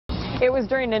It was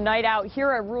during a night out here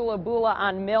at Rulabula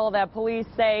on Mill that police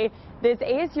say this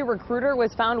ASU recruiter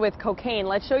was found with cocaine.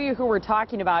 Let's show you who we're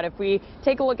talking about. If we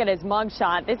take a look at his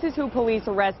mugshot, this is who police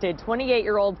arrested,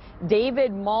 28-year-old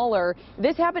David Mahler.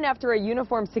 This happened after a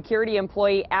uniformed security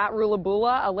employee at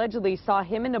Rulabula allegedly saw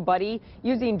him and a buddy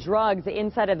using drugs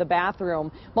inside of the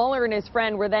bathroom. Mahler and his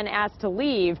friend were then asked to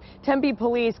leave. Tempe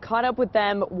police caught up with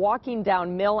them walking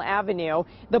down Mill Avenue.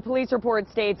 The police report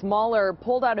states Mahler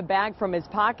pulled out a bag from his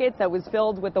pockets that was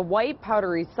filled with a white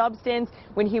powdery substance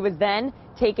when he was then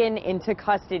taken into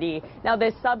custody. Now,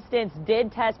 this substance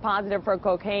did test positive for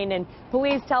cocaine, and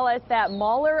police tell us that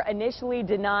Mahler initially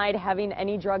denied having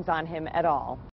any drugs on him at all.